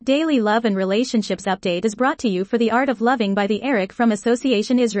Daily Love and Relationships Update is brought to you for The Art of Loving by the Eric from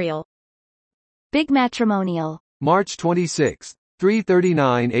Association Israel. Big Matrimonial. March 26,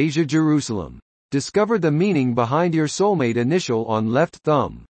 339 Asia Jerusalem. Discover the meaning behind your soulmate initial on left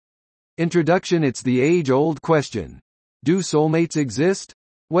thumb. Introduction. It's the age-old question. Do soulmates exist?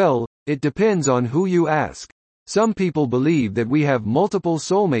 Well, it depends on who you ask. Some people believe that we have multiple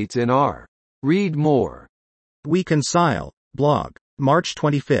soulmates in our. Read more. Reconcile. Blog. March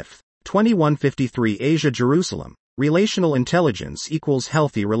 25, 2153 Asia Jerusalem. Relational intelligence equals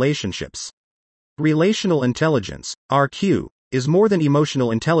healthy relationships. Relational intelligence, RQ, is more than emotional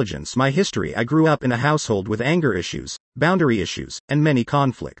intelligence. My history. I grew up in a household with anger issues, boundary issues, and many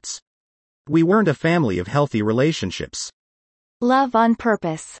conflicts. We weren't a family of healthy relationships. Love on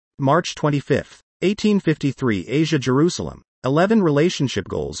Purpose. March 25, 1853 Asia Jerusalem. 11 relationship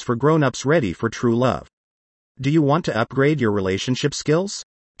goals for grown-ups ready for true love. Do you want to upgrade your relationship skills?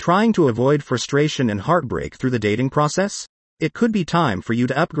 Trying to avoid frustration and heartbreak through the dating process? It could be time for you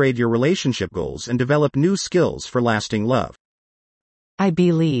to upgrade your relationship goals and develop new skills for lasting love. I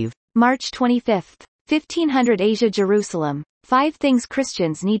Believe. March 25, 1500 Asia Jerusalem. 5 things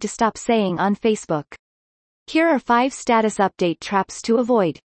Christians need to stop saying on Facebook. Here are 5 status update traps to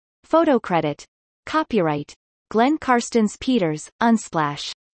avoid. Photo credit. Copyright. Glenn Carstens Peters,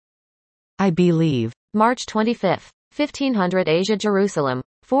 Unsplash. I Believe. March 25, 1500 Asia Jerusalem.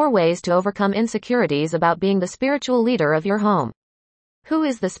 4 ways to overcome insecurities about being the spiritual leader of your home. Who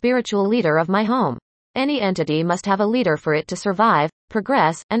is the spiritual leader of my home? Any entity must have a leader for it to survive,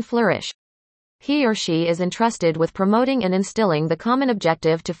 progress, and flourish. He or she is entrusted with promoting and instilling the common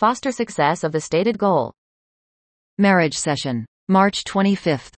objective to foster success of the stated goal. Marriage session. March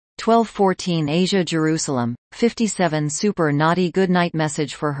 25, 1214 Asia Jerusalem. 57 Super naughty goodnight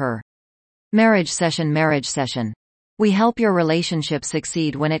message for her. Marriage session. Marriage session. We help your relationship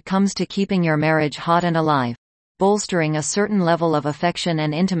succeed when it comes to keeping your marriage hot and alive. Bolstering a certain level of affection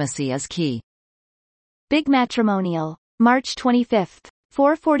and intimacy is key. Big Matrimonial. March 25,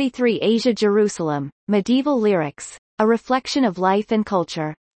 443 Asia Jerusalem. Medieval lyrics. A reflection of life and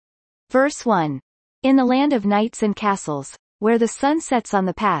culture. Verse 1. In the land of knights and castles, where the sun sets on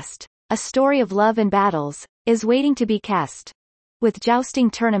the past, a story of love and battles is waiting to be cast. With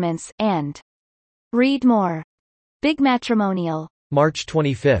jousting tournaments, and read more. Big Matrimonial. March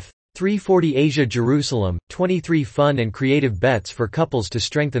 25, 340 Asia Jerusalem. 23 fun and creative bets for couples to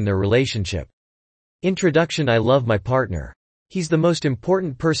strengthen their relationship. Introduction. I love my partner. He's the most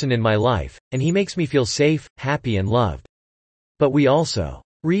important person in my life, and he makes me feel safe, happy and loved. But we also.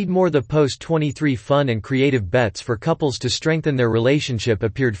 Read more. The post 23 fun and creative bets for couples to strengthen their relationship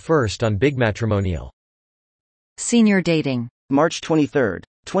appeared first on Big Matrimonial. Senior dating. March 23,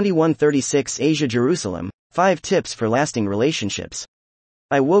 2136 Asia Jerusalem. 5 tips for lasting relationships.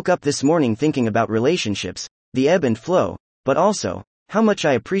 I woke up this morning thinking about relationships, the ebb and flow, but also, how much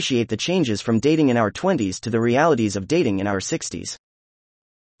I appreciate the changes from dating in our 20s to the realities of dating in our 60s.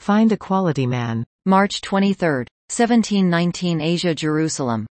 Find a quality man. March 23, 1719 Asia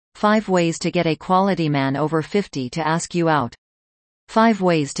Jerusalem. 5 ways to get a quality man over 50 to ask you out. 5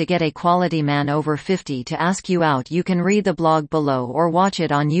 ways to get a quality man over 50 to ask you out. You can read the blog below or watch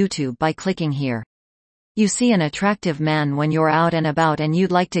it on YouTube by clicking here. You see an attractive man when you're out and about and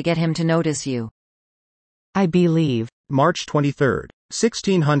you'd like to get him to notice you. I Believe. March 23,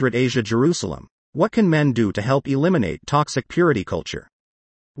 1600 Asia Jerusalem. What can men do to help eliminate toxic purity culture?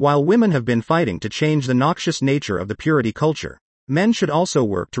 While women have been fighting to change the noxious nature of the purity culture, men should also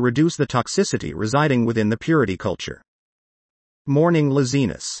work to reduce the toxicity residing within the purity culture. Morning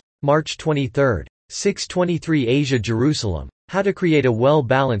laziness. March 23, 623 Asia Jerusalem. How to create a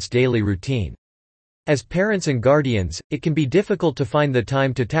well-balanced daily routine. As parents and guardians, it can be difficult to find the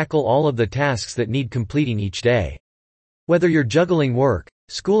time to tackle all of the tasks that need completing each day. Whether you're juggling work,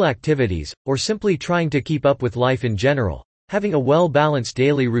 school activities, or simply trying to keep up with life in general, having a well-balanced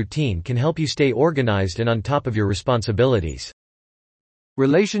daily routine can help you stay organized and on top of your responsibilities.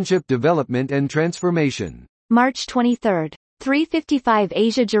 Relationship development and transformation. March 23, 355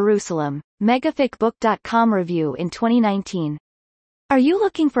 Asia Jerusalem. Megaficbook.com review in 2019. Are you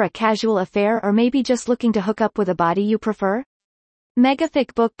looking for a casual affair or maybe just looking to hook up with a body you prefer?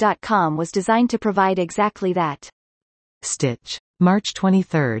 Megaficbook.com was designed to provide exactly that. Stitch. March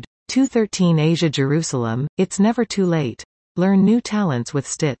 23, 213 Asia Jerusalem. It's never too late. Learn new talents with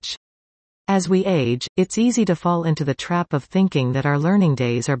Stitch. As we age, it's easy to fall into the trap of thinking that our learning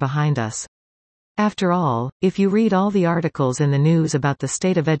days are behind us. After all, if you read all the articles in the news about the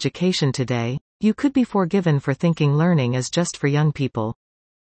state of education today, you could be forgiven for thinking learning is just for young people.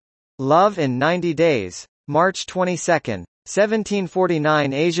 Love in 90 Days. March 22,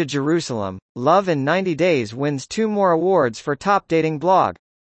 1749 Asia Jerusalem, Love in 90 Days wins 2 more awards for top dating blog.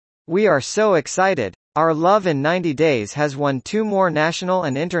 We are so excited. Our Love in 90 Days has won 2 more national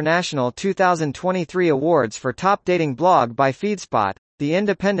and international 2023 awards for top dating blog by FeedSpot, the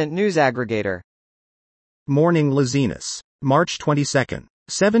independent news aggregator. Morning Laziness. March 22,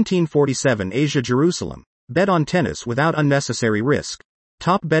 1747 Asia Jerusalem. Bet on tennis without unnecessary risk.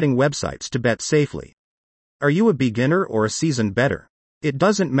 Top betting websites to bet safely. Are you a beginner or a seasoned bettor? It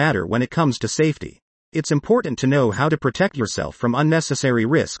doesn't matter when it comes to safety. It's important to know how to protect yourself from unnecessary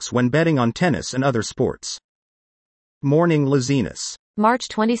risks when betting on tennis and other sports. Morning Laziness. March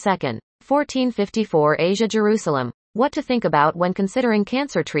 22, 1454 Asia Jerusalem. What to think about when considering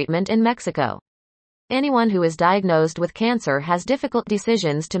cancer treatment in Mexico. Anyone who is diagnosed with cancer has difficult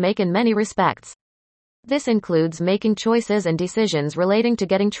decisions to make in many respects. This includes making choices and decisions relating to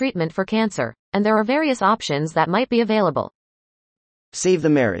getting treatment for cancer, and there are various options that might be available. Save the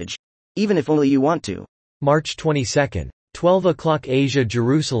marriage. Even if only you want to. March 22, 12 o'clock Asia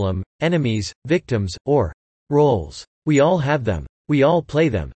Jerusalem, enemies, victims, or roles. We all have them. We all play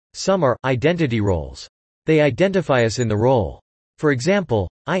them. Some are identity roles. They identify us in the role. For example,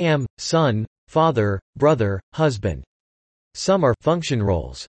 I am son, father, brother, husband. Some are function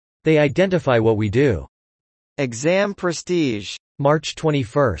roles. They identify what we do. Exam prestige. March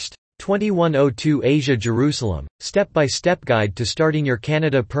 21, 2102 Asia Jerusalem, step-by-step guide to starting your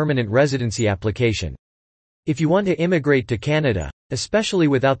Canada permanent residency application. If you want to immigrate to Canada, especially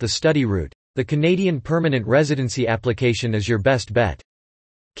without the study route, the Canadian permanent residency application is your best bet.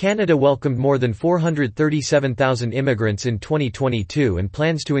 Canada welcomed more than 437,000 immigrants in 2022 and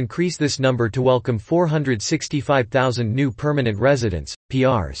plans to increase this number to welcome 465,000 new permanent residents,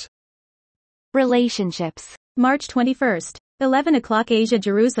 PRs. Relationships. March 21st, 11 o'clock Asia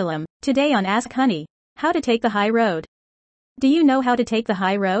Jerusalem, today on Ask Honey. How to take the high road. Do you know how to take the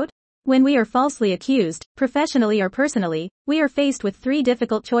high road? When we are falsely accused, professionally or personally, we are faced with 3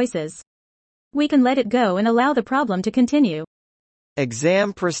 difficult choices. We can let it go and allow the problem to continue.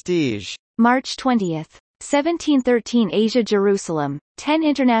 Exam prestige. March 20th, 1713 Asia Jerusalem, 10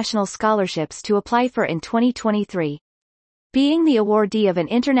 international scholarships to apply for in 2023. Being the awardee of an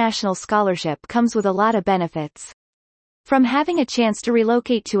international scholarship comes with a lot of benefits. From having a chance to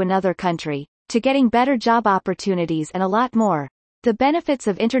relocate to another country, to getting better job opportunities and a lot more. The benefits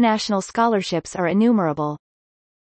of international scholarships are innumerable.